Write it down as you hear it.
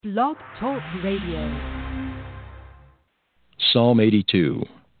Blog Talk Radio. Psalm 82,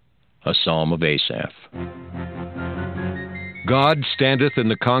 a psalm of Asaph. God standeth in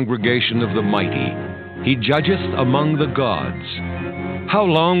the congregation of the mighty. He judgeth among the gods. How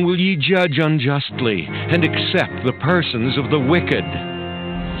long will ye judge unjustly, and accept the persons of the wicked?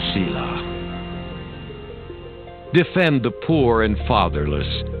 Selah. Defend the poor and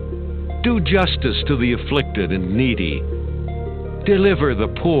fatherless. Do justice to the afflicted and needy. Deliver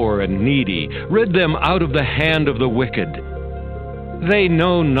the poor and needy. Rid them out of the hand of the wicked. They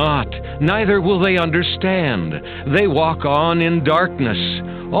know not, neither will they understand. They walk on in darkness.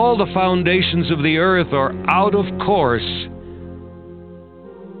 All the foundations of the earth are out of course.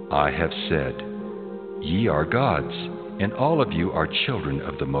 I have said, Ye are gods, and all of you are children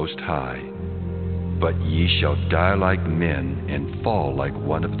of the Most High. But ye shall die like men, and fall like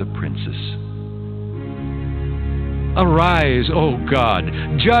one of the princes. Arise, O God,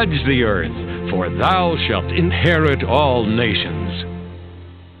 judge the earth, for thou shalt inherit all nations.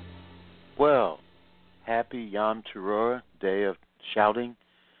 Well, happy Yom Teruah, day of shouting,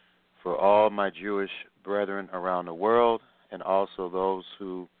 for all my Jewish brethren around the world, and also those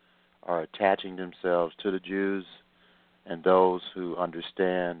who are attaching themselves to the Jews, and those who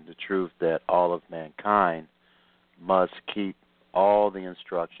understand the truth that all of mankind must keep all the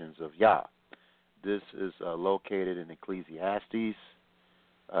instructions of Yah. This is located in Ecclesiastes,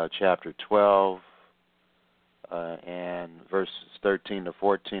 chapter 12, and verses 13 to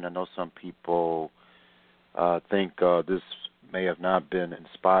 14. I know some people think this may have not been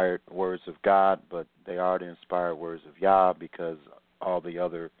inspired words of God, but they are the inspired words of Yah because all the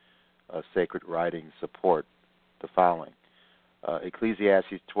other sacred writings support the following.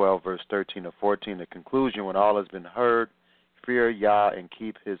 Ecclesiastes 12, verse 13 to 14, the conclusion, when all has been heard, fear Yah and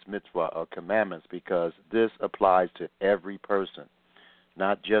keep his mitzvah or commandments, because this applies to every person,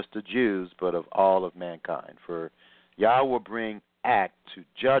 not just the Jews, but of all of mankind. For Yah will bring act to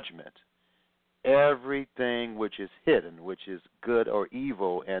judgment everything which is hidden, which is good or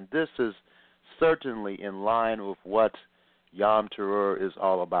evil, and this is certainly in line with what Yom Teruah is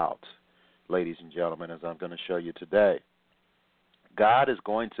all about, ladies and gentlemen, as I'm going to show you today. God is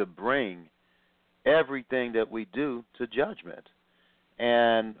going to bring everything that we do to judgment.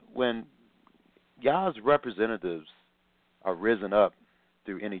 And when Yah's representatives are risen up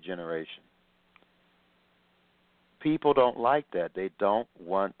through any generation, people don't like that. They don't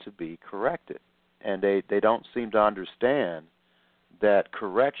want to be corrected. And they don't seem to understand that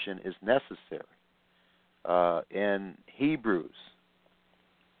correction is necessary. In Hebrews,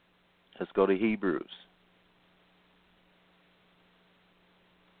 let's go to Hebrews.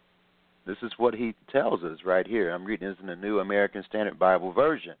 This is what he tells us right here. I'm reading this in the New American Standard Bible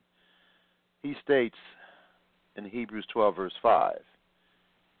Version. He states in Hebrews 12, verse 5,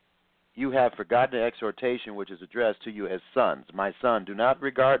 You have forgotten the exhortation which is addressed to you as sons. My son, do not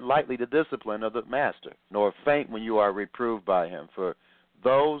regard lightly the discipline of the master, nor faint when you are reproved by him. For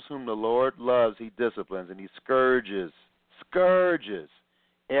those whom the Lord loves, he disciplines, and he scourges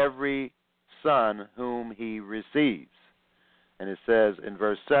every son whom he receives. And it says in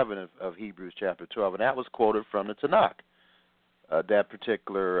verse 7 of Hebrews chapter 12, and that was quoted from the Tanakh, that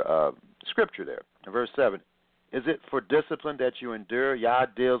particular scripture there. In verse 7, is it for discipline that you endure? Yah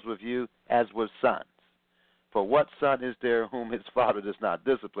deals with you as with sons. For what son is there whom his father does not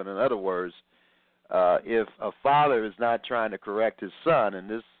discipline? In other words, if a father is not trying to correct his son, and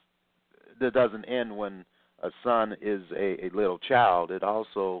this doesn't end when a son is a little child, it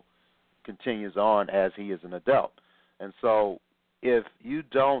also continues on as he is an adult. And so if you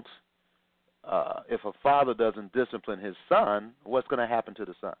don't, if a father doesn't discipline his son, what's going to happen to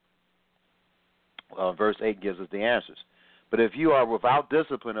the son? Well, verse 8 gives us the answers. But if you are without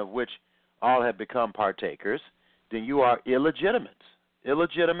discipline, of which all have become partakers, then you are illegitimate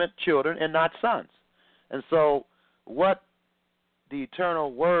children and not sons. And so what the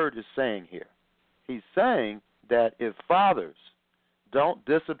eternal word is saying here, he's saying that if fathers don't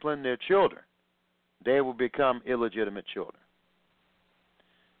discipline their children, they will become illegitimate children.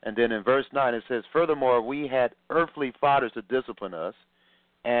 And then in verse 9 it says, furthermore, we had earthly fathers to discipline us,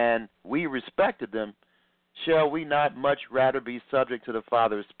 and we respected them. Shall we not much rather be subject to the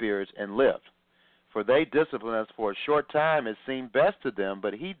Father of spirits and live? For they discipline us for a short time, it seemed best to them,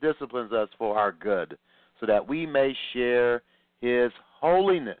 but he disciplines us for our good, so that we may share his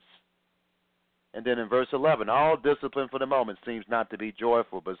holiness. And then in verse 11, all discipline for the moment seems not to be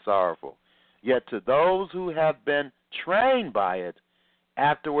joyful but sorrowful. Yet to those who have been trained by it,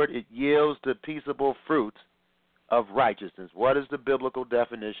 afterward it yields the peaceable fruit of righteousness. What is the biblical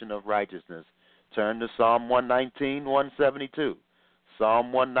definition of righteousness? Turn to Psalm 119, 172.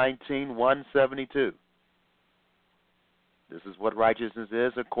 Psalm 119, 172. This is what righteousness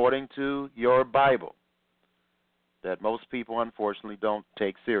is according to your Bible, that most people, unfortunately, don't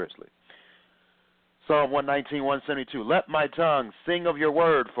take seriously. Psalm 119, 172. Let my tongue sing of your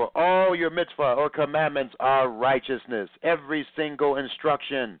word, for all your mitzvah or commandments are righteousness. Every single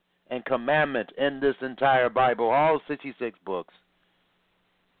instruction and commandment in this entire Bible, all 66 books,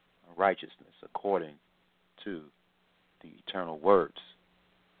 are righteousness according to the eternal words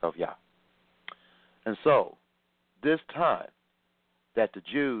of Yah. And so, this time that the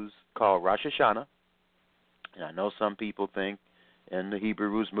Jews call Rosh Hashanah, and I know some people think in the Hebrew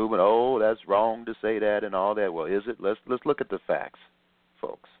Roots movement, oh, that's wrong to say that and all that. Well, is it? Let's look at the facts,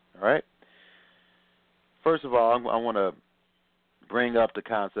 folks. All right? First of all, I want to bring up the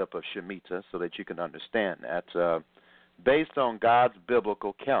concept of Shemitah so that you can understand that. Based on God's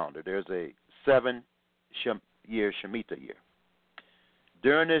biblical calendar, there's a 7-year Shemitah year.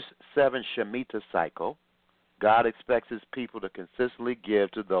 During this 7 Shemitah cycle, God expects his people to consistently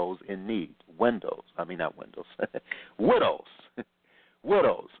give to those in need. Widows,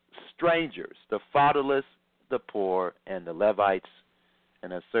 widows, strangers, the fatherless, the poor, and the Levites.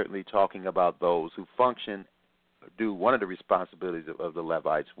 And that's certainly talking about those who function, do one of the responsibilities of the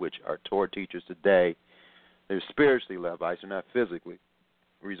Levites, which are Torah teachers today. They're spiritually Levites, they're not physically.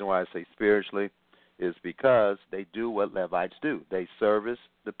 The reason why I say spiritually is because they do what Levites do. They service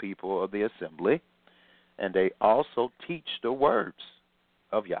the people of the assembly, and they also teach the words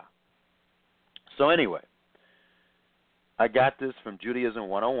of Yah. So anyway, I got this from Judaism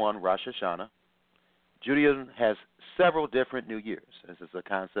 101, Rosh Hashanah. Judaism has several different New Years. This is a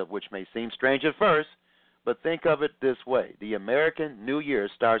concept which may seem strange at first, but think of it this way. The American New Year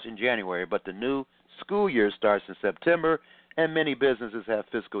starts in January, but the new school year starts in September, and many businesses have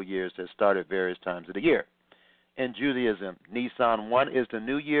fiscal years that start at various times of the year. In Judaism, Nisan 1 is the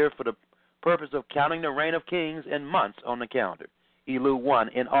new year for the purpose of counting the reign of kings and months on the calendar. Elul 1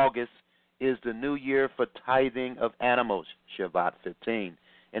 in August is the new year for tithing of animals, Shabbat 15.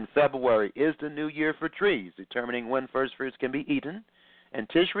 In February is the new year for trees, determining when first fruits can be eaten. And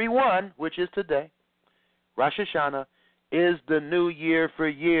Tishri 1, which is today, Rosh Hashanah, is the new year for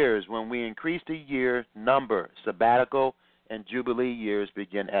years, when we increase the year number. Sabbatical and Jubilee years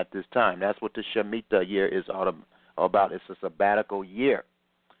begin at this time. That's what the Shemitah year is all about. It's a sabbatical year.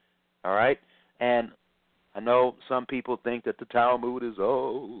 All right? And I know some people think that the Talmud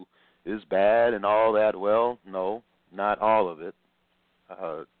is bad and all that. Well, no, not all of it.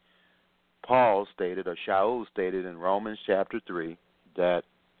 Paul stated, or Shaul stated in Romans chapter 3, that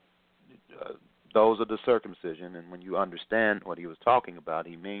those are the circumcision, and when you understand what he was talking about,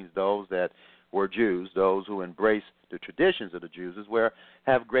 he means those that were Jews, those who embrace the traditions of the Jews,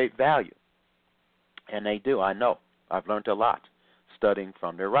 have great value. And they do, I know. I've learned a lot studying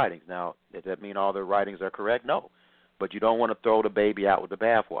from their writings. Now, does that mean all their writings are correct? No. But you don't want to throw the baby out with the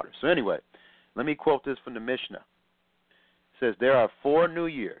bathwater. So anyway, let me quote this from the Mishnah. It says, there are 4 new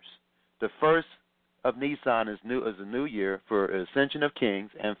years. The first of Nisan is a new year for Ascension of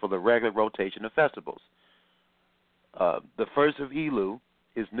Kings and for the regular rotation of festivals. The first of Elul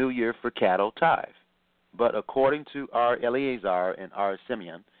is New Year for cattle tithe. But according to our Eleazar and our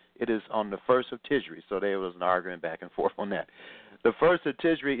Simeon, it is on the first of Tishri. So there was an argument back and forth on that. The first of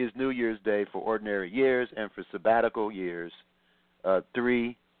Tishri is New Year's Day for ordinary years, and for sabbatical years,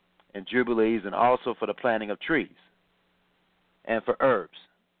 3, and jubilees, and also for the planting of trees and for herbs.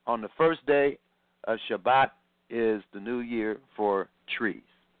 On the first day of Shabbat is the new year for trees.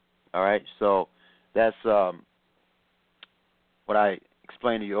 All right, so that's what I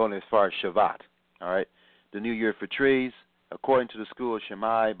explained to you earlier as far as Shabbat. All right, the new year for trees, according to the school of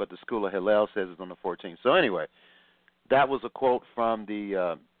Shammai, but the school of Hillel says it's on the 14th. So anyway, that was a quote from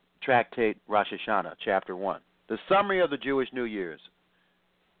the tractate Rosh Hashanah, chapter 1. The summary of the Jewish New Year's.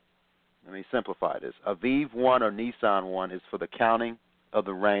 Let me simplify this. Aviv 1 or Nisan 1 is for the counting of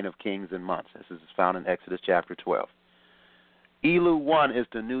the reign of kings and months. This is found in Exodus chapter 12. Elul 1 is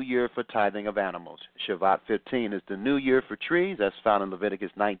the new year for tithing of animals. Shabbat 15 is the new year for trees. That's found in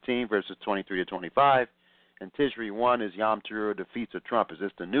Leviticus 19, verses 23 to 25. And Tishri 1 is Yom Teruah, the Feast of Trumpets.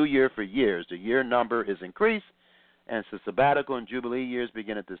 It's the new year for years. The year number is increased, and so sabbatical and jubilee years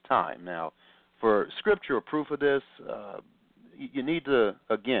begin at this time. Now, for scriptural proof of this, you need to,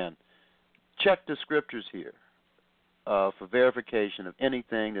 again, check the scriptures here for verification of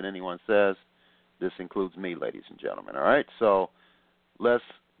anything that anyone says. This includes me, ladies and gentlemen, all right? So let's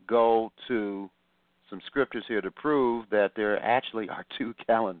go to some scriptures here to prove that there actually are 2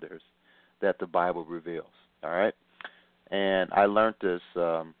 calendars that the Bible reveals, all right? And I learned this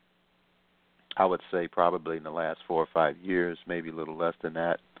I would say probably in the last 4 or 5 years, maybe a little less than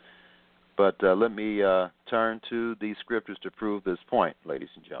that. But let me turn to these scriptures to prove this point, ladies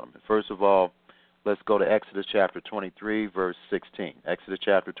and gentlemen. First of all, let's go to Exodus chapter 23, verse 16. Exodus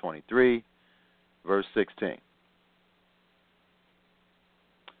chapter 23, verse 16.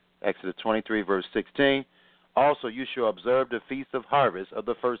 Exodus 23, verse 16. Also you shall observe the feast of harvest of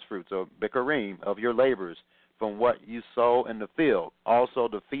the first fruits, or bikurim, of your labors, from what you sow in the field. Also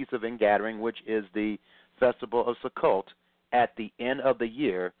the feast of ingathering, which is the festival of Sukkot, at the end of the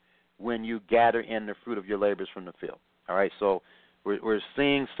year, when you gather in the fruit of your labors from the field. All right, so we're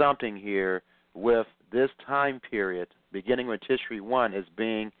seeing something here with this time period, beginning with Tishri 1, as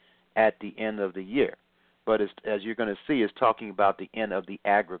being at the end of the year. But as you're going to see, it's talking about the end of the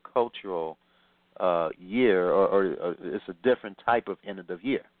agricultural year, or it's a different type of end of the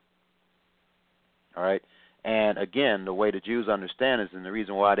year. All right, and again, the way the Jews understand is, and the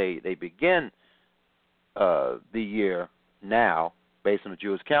reason why they begin the year now, based on the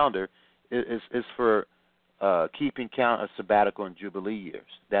Jewish calendar, is for keeping count of sabbatical and jubilee years.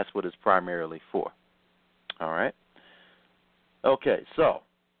 That's what it's primarily for. All right. Okay, so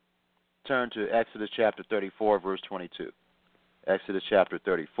turn to Exodus chapter 34, verse 22. Exodus chapter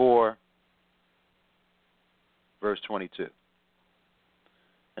 34, verse 22.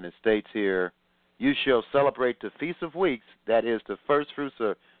 And it states here, you shall celebrate the Feast of Weeks, that is the first fruits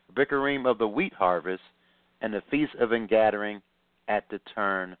of bikurim of the wheat harvest, and the Feast of Ingathering at the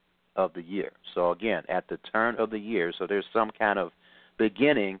turn of the year. So again, at the turn of the year, so there's some kind of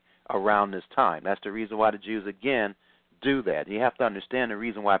beginning around this time. That's the reason why the Jews, again, do that. You have to understand the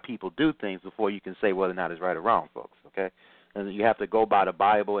reason why people do things before you can say whether or not it's right or wrong, folks, okay? And you have to go by the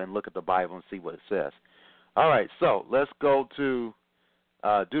Bible and look at the Bible and see what it says. All right, so let's go to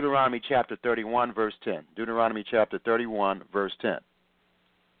Deuteronomy chapter 31, verse 10. Deuteronomy chapter 31, verse 10.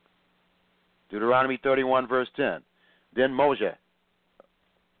 Deuteronomy 31, verse 10. Then Moses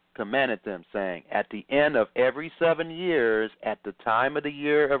commanded them, saying, at the end of every 7 years, at the time of the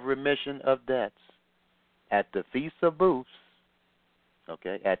year of remission of debts, at the Feast of Booths,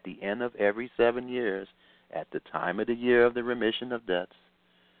 okay, at the end of every 7 years, at the time of the year of the remission of debts,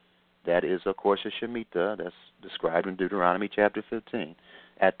 that is, of course, a Shemitah, that's described in Deuteronomy chapter 15,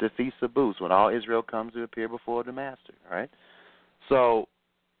 at the Feast of Booths, when all Israel comes to appear before the Master, all right? So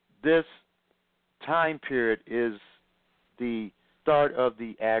this time period is the start of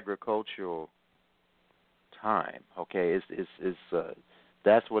the agricultural time, okay?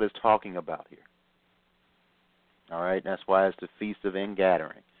 That's what it's talking about here. All right, that's why it's the Feast of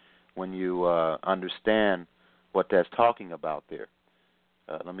Ingathering. When you understand what that's talking about there,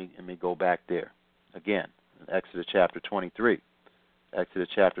 let me go back there again. Exodus chapter 23. Exodus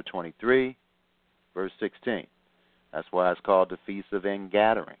chapter 23, verse 16. That's why it's called the Feast of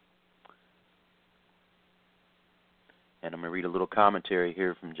Ingathering. And I'm going to read a little commentary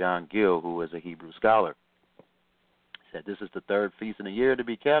here from John Gill, who is a Hebrew scholar. He said, this is the third feast in the year to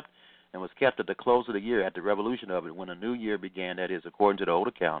be kept, and was kept at the close of the year, at the revolution of it, when a new year began, that is, according to the old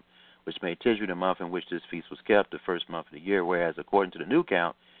account, which made Tishri the month in which this feast was kept, the first month of the year, whereas according to the new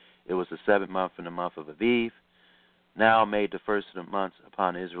count, it was the 7th month in the month of Aviv, now made the first of the months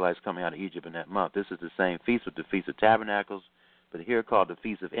upon the Israelites coming out of Egypt in that month. This is the same feast with the Feast of Tabernacles, but here called the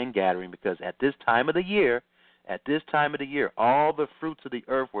Feast of Ingathering, because at this time of the year, all the fruits of the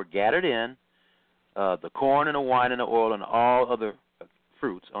earth were gathered in, the corn and the wine and the oil and all other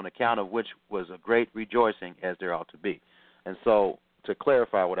fruits, on account of which was a great rejoicing, as there ought to be. And so, to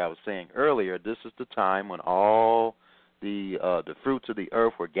clarify what I was saying earlier, this is the time when all the fruits of the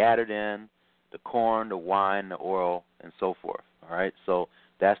earth were gathered in, the corn, the wine, the oil, and so forth. All right, so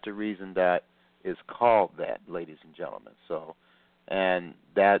that's the reason that is called that, ladies and gentlemen. So, and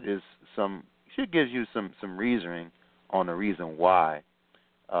that is should give you some reasoning on the reason why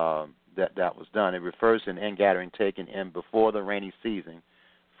that was done. It refers to an ingathering taken in before the rainy season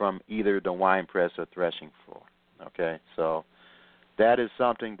from either the winepress or threshing floor. Okay, so that is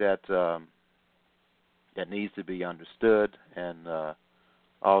something that that needs to be understood and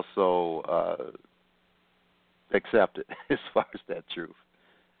also accepted as far as that truth,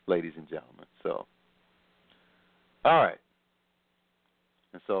 ladies and gentlemen. So, all right,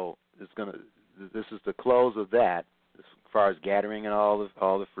 and so this is the close of that, as far as gathering and all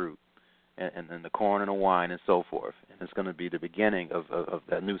the fruit, and then the corn and the wine and so forth. And it's going to be the beginning of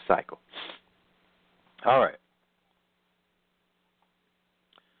that new cycle. All right.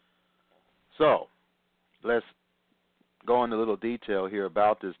 So let's go into a little detail here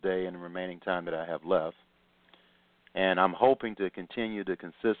about this day in the remaining time that I have left. And I'm hoping to continue to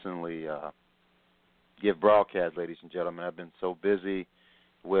consistently give broadcasts, ladies and gentlemen. I've been so busy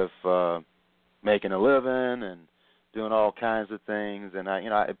with making a living and doing all kinds of things.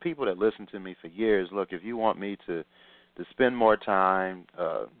 And people that listen to me for years, look, if you want me to spend more time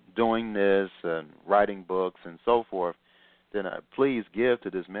doing this and writing books and so forth, then please give to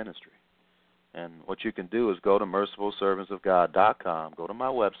this ministry. And what you can do is go to mercifulservantsofgod.com, go to my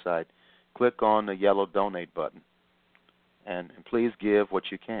website, click on the yellow donate button, and please give what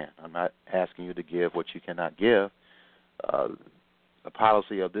you can. I'm not asking you to give what you cannot give. The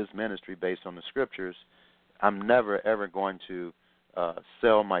policy of this ministry based on the scriptures, I'm never, ever going to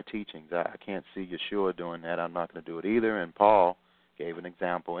sell my teachings. I can't see Yeshua doing that. I'm not going to do it either. And Paul gave an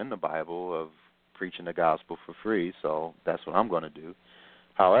example in the Bible of preaching the gospel for free, so that's what I'm going to do.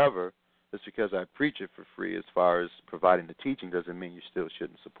 However, just because I preach it for free as far as providing the teaching doesn't mean you still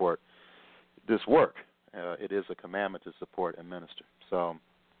shouldn't support this work. It is a commandment to support and minister. So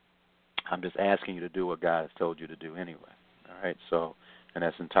I'm just asking you to do what God has told you to do anyway. All right, so, and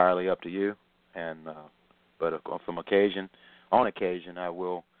that's entirely up to you. And but on occasion, I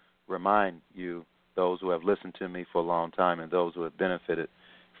will remind you, those who have listened to me for a long time and those who have benefited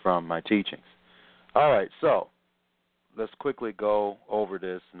from my teachings. All right, so let's quickly go over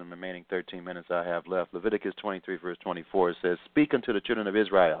this in the remaining 13 minutes I have left. Leviticus 23, verse 24, it says, "Speak unto the children of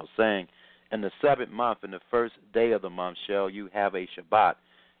Israel, saying, in the 7th month, in the 1st day of the month, shall you have a Shabbat,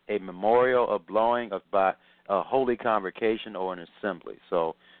 a memorial of blowing of by a holy convocation or an assembly."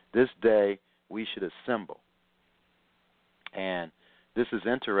 So this day we should assemble. And this is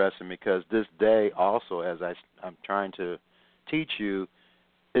interesting because this day also, as I'm trying to teach you,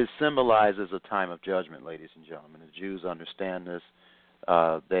 it symbolizes a time of judgment, ladies and gentlemen. The Jews understand this.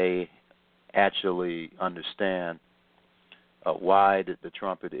 They actually understand why the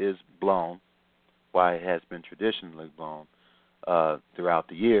trumpet is blown, why it has been traditionally blown throughout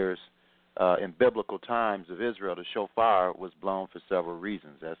the years. In biblical times of Israel, the shofar was blown for several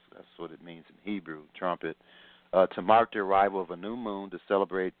reasons. That's what it means in Hebrew, trumpet. To mark the arrival of a new moon, to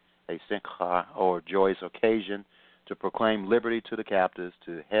celebrate a simcha or joyous occasion, to proclaim liberty to the captives,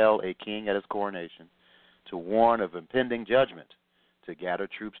 to hail a king at his coronation, to warn of impending judgment, to gather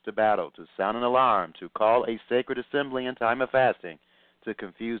troops to battle, to sound an alarm, to call a sacred assembly in time of fasting, to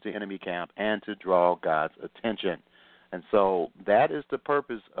confuse the enemy camp, and to draw God's attention. And so that is the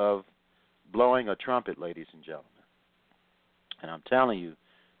purpose of blowing a trumpet, ladies and gentlemen. And I'm telling you,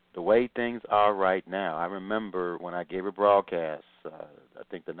 the way things are right now, I remember when I gave a broadcast, I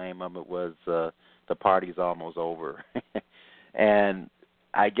think the name of it was The Party's Almost Over. And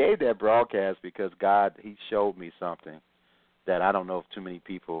I gave that broadcast because God, he showed me something that I don't know if too many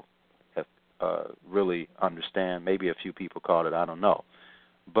people have really understand. Maybe a few people caught it, I don't know.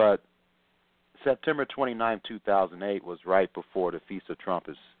 But September 29, 2008 was right before the Feast of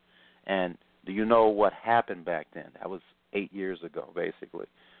Trumpets. And do you know what happened back then? That was 8 years ago, basically.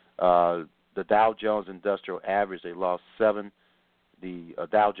 The Dow Jones Industrial Average, they lost the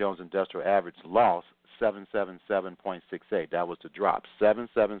Dow Jones Industrial Average lost 777.68. That was the drop,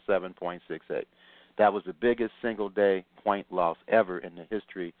 777.68. That was the biggest single-day point loss ever in the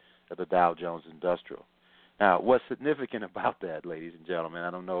history of the Dow Jones Industrial. Now, what's significant about that, ladies and gentlemen,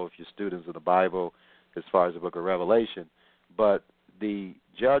 I don't know if you're students of the Bible as far as the book of Revelation, but the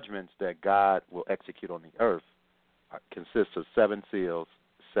judgments that God will execute on the earth consist of 7 seals,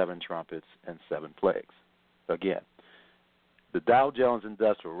 7 trumpets, and 7 plagues. Again, the Dow Jones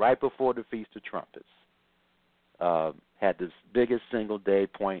Industrial, right before the Feast of Trumpets, had this biggest single-day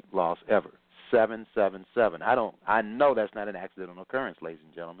point loss ever, 777. I know that's not an accidental occurrence, ladies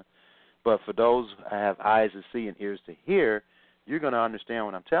and gentlemen, but for those who have eyes to see and ears to hear, you're going to understand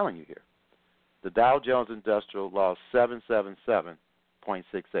what I'm telling you here. The Dow Jones Industrial lost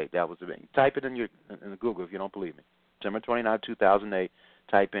 777.68. That was the thing. Type it in Google if you don't believe me. September 29, 2008.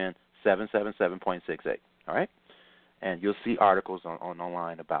 Type in 777.68. All right, and you'll see articles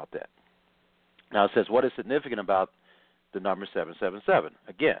online about that. Now it says what is significant about the number 777.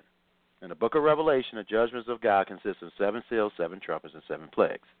 Again, in the book of Revelation, the judgments of God consist of 7 seals, 7 trumpets, and 7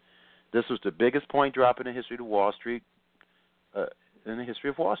 plagues. This was the biggest point drop in the history of Wall Street,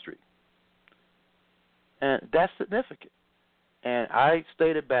 and that's significant. And I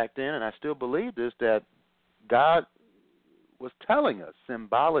stated back then, and I still believe this, that God was telling us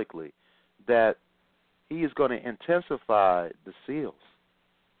symbolically that he is going to intensify the seals,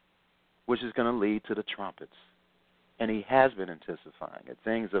 which is going to lead to the trumpets. And he has been intensifying it.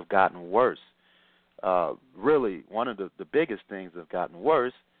 Things have gotten worse. Really, one of the biggest things that have gotten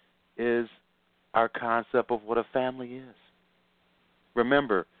worse is our concept of what a family is.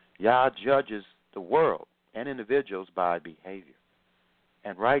 Remember, Yah judges the world and individuals by behavior.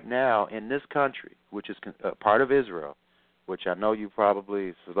 And right now, in this country, which is part of Israel, which I know you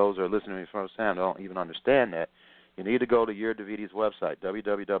probably, for those who are listening to me firsthand, don't even understand that, you need to go to your Daviti's website,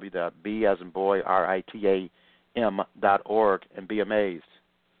 www.b.ritam.org, and be amazed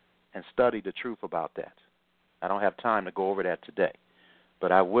and study the truth about that. I don't have time to go over that today,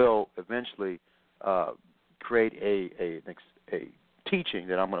 but I will eventually create a teaching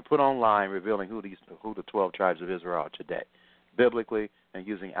that I'm going to put online revealing who the 12 tribes of Israel are today, biblically and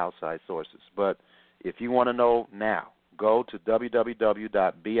using outside sources. But if you want to know now, go to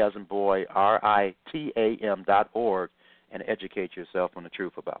www.b.ritam.org and educate yourself on the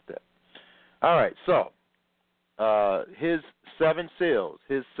truth about that. All right, so his 7 seals,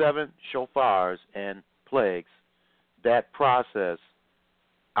 his 7 shofars and plagues, that process,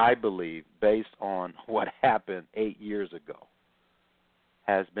 I believe, based on what happened 8 years ago,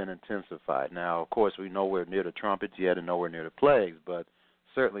 has been intensified. Now, of course, we know we're near the trumpets yet and nowhere near the plagues, but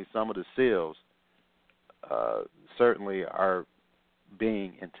certainly some of the seals certainly are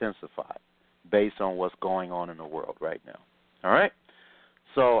being intensified based on what's going on in the world right now. All right?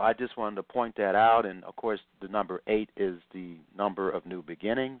 So I just wanted to point that out, and, of course, the number 8 is the number of new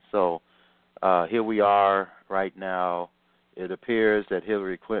beginnings. So here we are right now. It appears that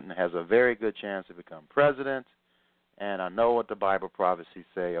Hillary Clinton has a very good chance to become president, and I know what the Bible prophecies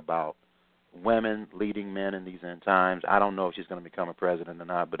say about women leading men in these end times. I don't know if she's going to become a president or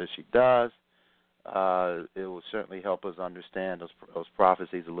not, but if she does, it will certainly help us understand those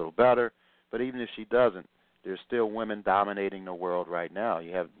prophecies a little better. But even if she doesn't, there's still women dominating the world right now.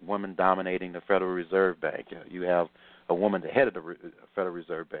 You have women dominating the Federal Reserve Bank. You have a woman, the head of the Federal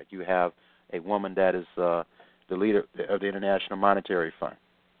Reserve Bank. You have a woman that is the leader of the International Monetary Fund.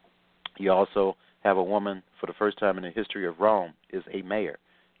 You also have a woman, for the first time in the history of Rome, is a mayor.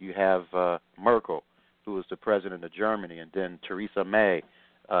 You have Merkel, who is the president of Germany, and then Theresa May.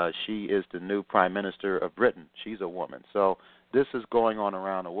 She is the new prime minister of Britain. She's a woman. So this is going on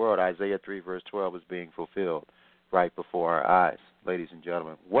around the world. Isaiah 3, verse 12 is being fulfilled right before our eyes, ladies and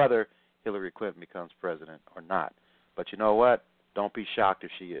gentlemen, whether Hillary Clinton becomes president or not. But you know what? Don't be shocked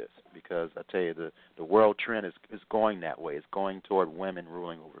if she is, because I tell you, the world trend is going that way. It's going toward women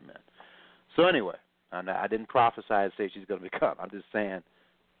ruling over men. So anyway, I didn't prophesy and say she's going to become. I'm just saying,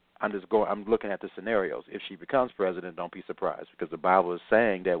 I'm looking at the scenarios. If she becomes president, don't be surprised, because the Bible is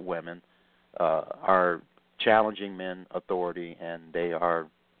saying that women are challenging men authority, and they are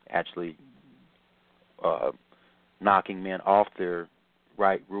actually knocking men off their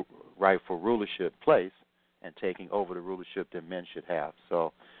rightful rulership place and taking over the rulership that men should have.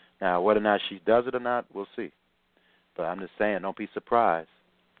 So now, whether or not she does it or not, we'll see. But I'm just saying, don't be surprised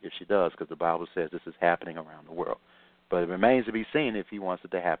if she does, because the Bible says this is happening around the world. But it remains to be seen if he wants it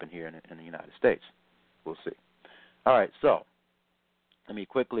to happen here in the United States. We'll see. All right, so let me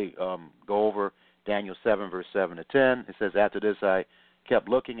quickly go over Daniel 7, verse 7 to 10. It says, after this I kept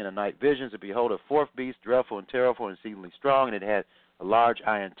looking in the night visions, and behold, a fourth beast, dreadful and terrible and exceedingly strong, and it had a large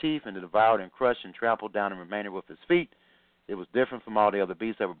iron teeth, and it devoured and crushed and trampled down and remained with its feet. It was different from all the other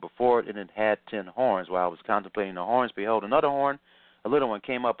beasts that were before it, and it had 10 horns. While I was contemplating the horns, behold, another horn, a little one,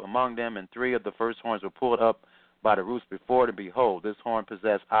 came up among them, and 3 of the first horns were pulled up by the roots before it, and behold, this horn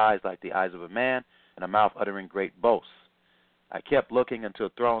possessed eyes like the eyes of a man, and a mouth uttering great boasts. I kept looking until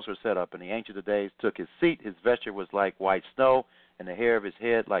thrones were set up, and the Ancient of Days took his seat. His vesture was like white snow, and the hair of his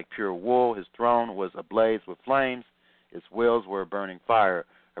head like pure wool. His throne was ablaze with flames. Its wheels were a burning fire.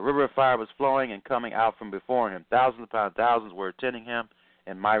 A river of fire was flowing and coming out from before him. Thousands upon thousands were attending him,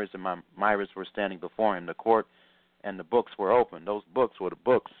 and myriads were standing before him. The court and the books were open. Those books were the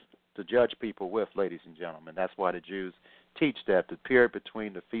books to judge people with, ladies and gentlemen. That's why the Jews teach that the period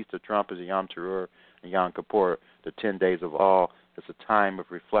between the Feast of Trumpets and Yom Teruah and Yom Kippur, the 10 days of awe, is a time of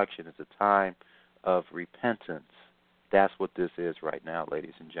reflection. It's a time of repentance. That's what this is right now,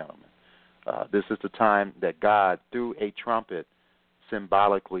 ladies and gentlemen. This is the time that God, through a trumpet,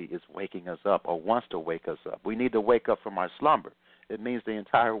 symbolically is waking us up, or wants to wake us up. We need to wake up from our slumber. It means the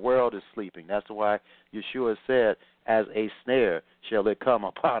entire world is sleeping. That's why Yeshua said, as a snare shall it come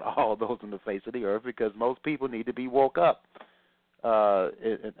upon all those on the face of the earth, because most people need to be woke up.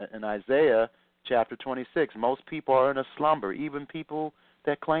 In Isaiah chapter 26, most people are in a slumber. Even people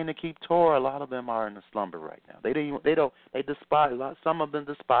that claim to keep Torah, a lot of them are in a slumber right now. They despise. Some of them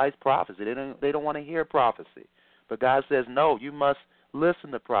despise prophecy. They don't want to hear prophecy. But God says, no, you must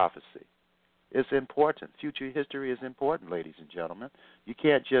listen to prophecy. It's important. Future history is important, ladies and gentlemen. You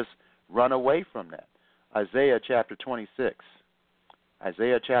can't just run away from that. Isaiah chapter 26.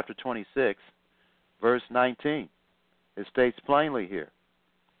 Isaiah chapter 26, verse 19. It states plainly here.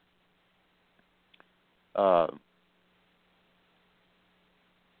 As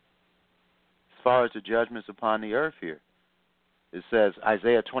far as the judgments upon the earth here, It says,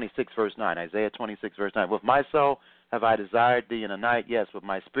 Isaiah 26, verse 9. Isaiah 26, verse 9. With my soul have I desired thee in the night. Yes, with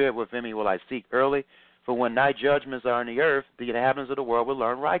my spirit within me will I seek early. For when thy judgments are in the earth, the inhabitants of the world will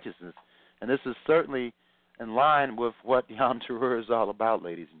learn righteousness. And this is certainly in line with what Yom Teruah is all about,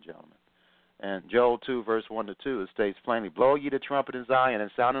 ladies and gentlemen. And Joel 2, verse 1 to 2, it states plainly, Blow ye the trumpet in Zion,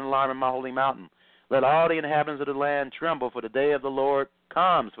 and sound an alarm in my holy mountain. Let all the inhabitants of the land tremble, for the day of the Lord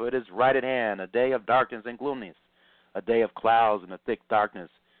comes, for it is right at hand, a day of darkness and gloominess, a day of clouds and a thick darkness.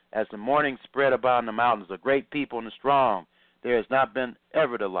 As the morning spread upon the mountains, a great people and strong, there has not been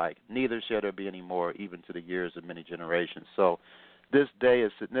ever the like, neither shall there be any more, even to the years of many generations. So this day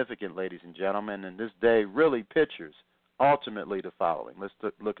is significant, ladies and gentlemen, and this day really pictures ultimately the following. Let's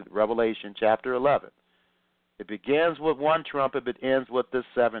look at Revelation chapter 11. It begins with one trumpet, but ends with the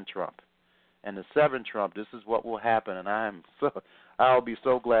seventh trump. And the seventh trump, this is what will happen, and I'll be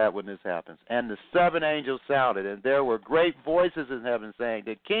so glad when this happens. And the seven angels sounded, and there were great voices in heaven saying,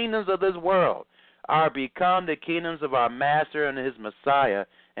 The kingdoms of this world are become the kingdoms of our Master and his Messiah,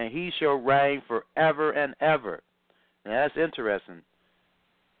 and he shall reign forever and ever. And that's interesting.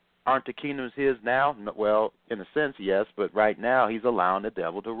 Aren't the kingdoms his now? Well, in a sense, yes, but right now he's allowing the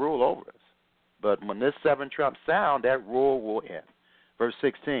devil to rule over us. But when this seventh trump sound, that rule will end. Verse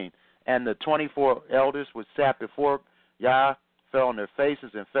 16, and the 24 elders which sat before Yah fell on their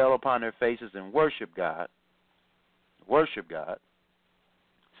faces and fell upon their faces and worshiped God,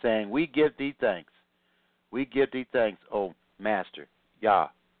 saying, We give thee thanks. We give thee thanks, O Master, Yah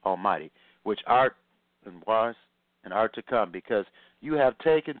Almighty, which art and was and art to come, because you have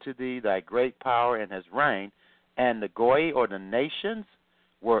taken to thee thy great power and has reigned, and the Goy, or the nations,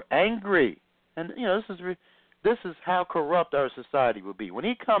 were angry. And, this is how corrupt our society will be. When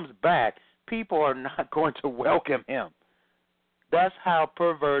he comes back, people are not going to welcome him. That's how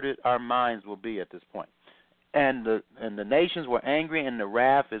perverted our minds will be at this point. And the nations were angry, and the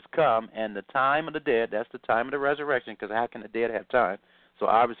wrath is come, and the time of the dead, that's the time of the resurrection, because how can the dead have time? So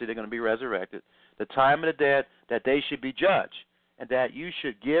obviously they're going to be resurrected. The time of the dead, that they should be judged, and that you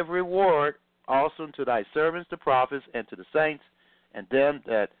should give reward also to thy servants, the prophets, and to the saints, and them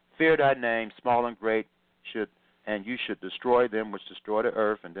that fear thy name, small and great, and you should destroy them which destroy the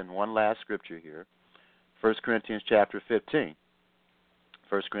earth. And then one last scripture here, 1 Corinthians chapter 15.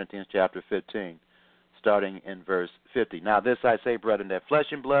 1 Corinthians chapter 15, starting in verse 50. Now this I say, brethren, that flesh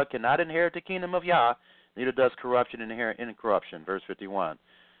and blood cannot inherit the kingdom of Yah, neither does corruption inherit incorruption. Verse 51.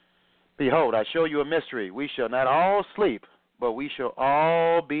 Behold, I show you a mystery. We shall not all sleep, but we shall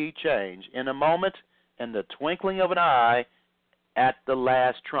all be changed in a moment, in the twinkling of an eye, at the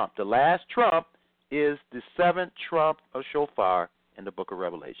last trump. The last trump is the seventh trump of shofar in the book of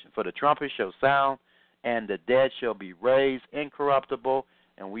Revelation. For the trumpet shall sound, and the dead shall be raised incorruptible,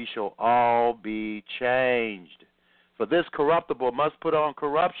 and we shall all be changed. For this corruptible must put on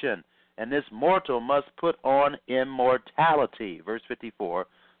corruption, and this mortal must put on immortality. Verse 54.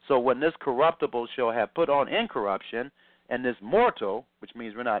 So when this corruptible shall have put on incorruption, and this mortal, which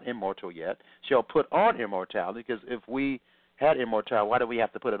means we're not immortal yet, shall put on immortality, because if we had immortality, why do we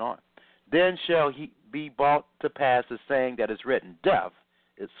have to put it on? Then shall he be brought to pass the saying that is written, Death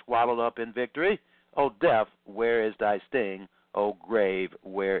is swallowed up in victory. O death, where is thy sting? O grave,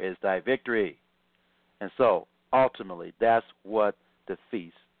 where is thy victory? And so, ultimately, that's what the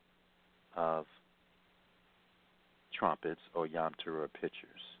Feast of Trumpets, or Yom Teruah,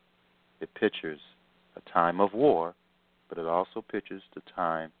 pictures. It pictures a time of war, but it also pictures the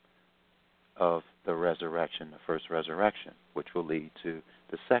time of the resurrection, the first resurrection, which will lead to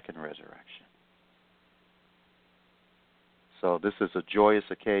the second resurrection. So this is a joyous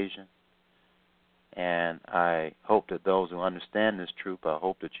occasion, and I hope that those who understand this truth, I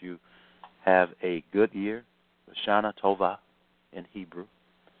hope that you have a good year, Shana Tova in Hebrew,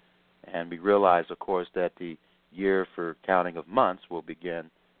 and we realize, of course, that the year for counting of months will begin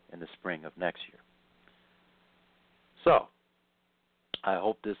in the spring of next year. So, I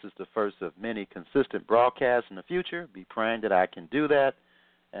hope this is the first of many consistent broadcasts in the future. Be praying that I can do that,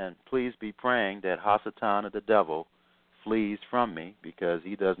 and please be praying that Hasatan, of the devil, flees from me, because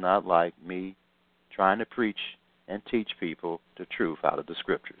he does not like me trying to preach and teach people the truth out of the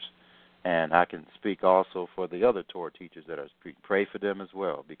Scriptures. And I can speak also for the other Torah teachers that are speaking. Pray for them as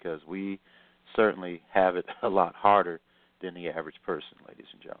well, because we certainly have it a lot harder than the average person, ladies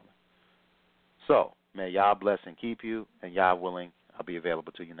and gentlemen. So, may Yah bless and keep you, and Yah willing, I'll be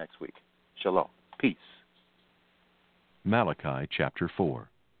available to you next week. Shalom. Peace. Malachi chapter 4.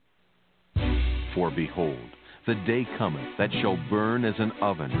 For behold, the day cometh that shall burn as an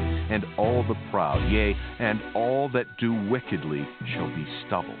oven, and all the proud, yea, and all that do wickedly shall be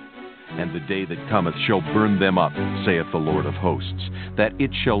stubble. And the day that cometh shall burn them up, saith the Lord of hosts, that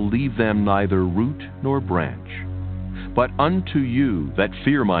it shall leave them neither root nor branch. But unto you that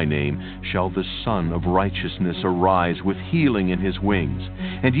fear my name shall the Son of Righteousness arise with healing in his wings,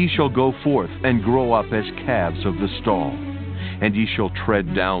 and ye shall go forth and grow up as calves of the stall. And ye shall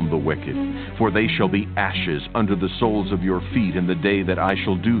tread down the wicked, for they shall be ashes under the soles of your feet in the day that I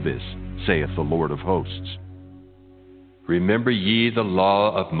shall do this, saith the Lord of hosts. Remember ye the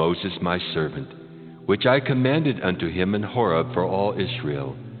law of Moses my servant, which I commanded unto him in Horeb for all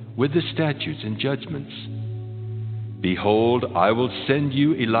Israel, with the statutes and judgments. Behold, I will send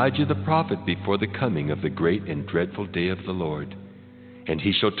you Elijah the prophet before the coming of the great and dreadful day of the Lord. And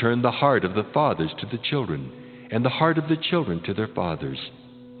he shall turn the heart of the fathers to the children, and the heart of the children to their fathers,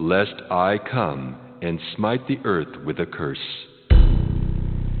 lest I come and smite the earth with a curse.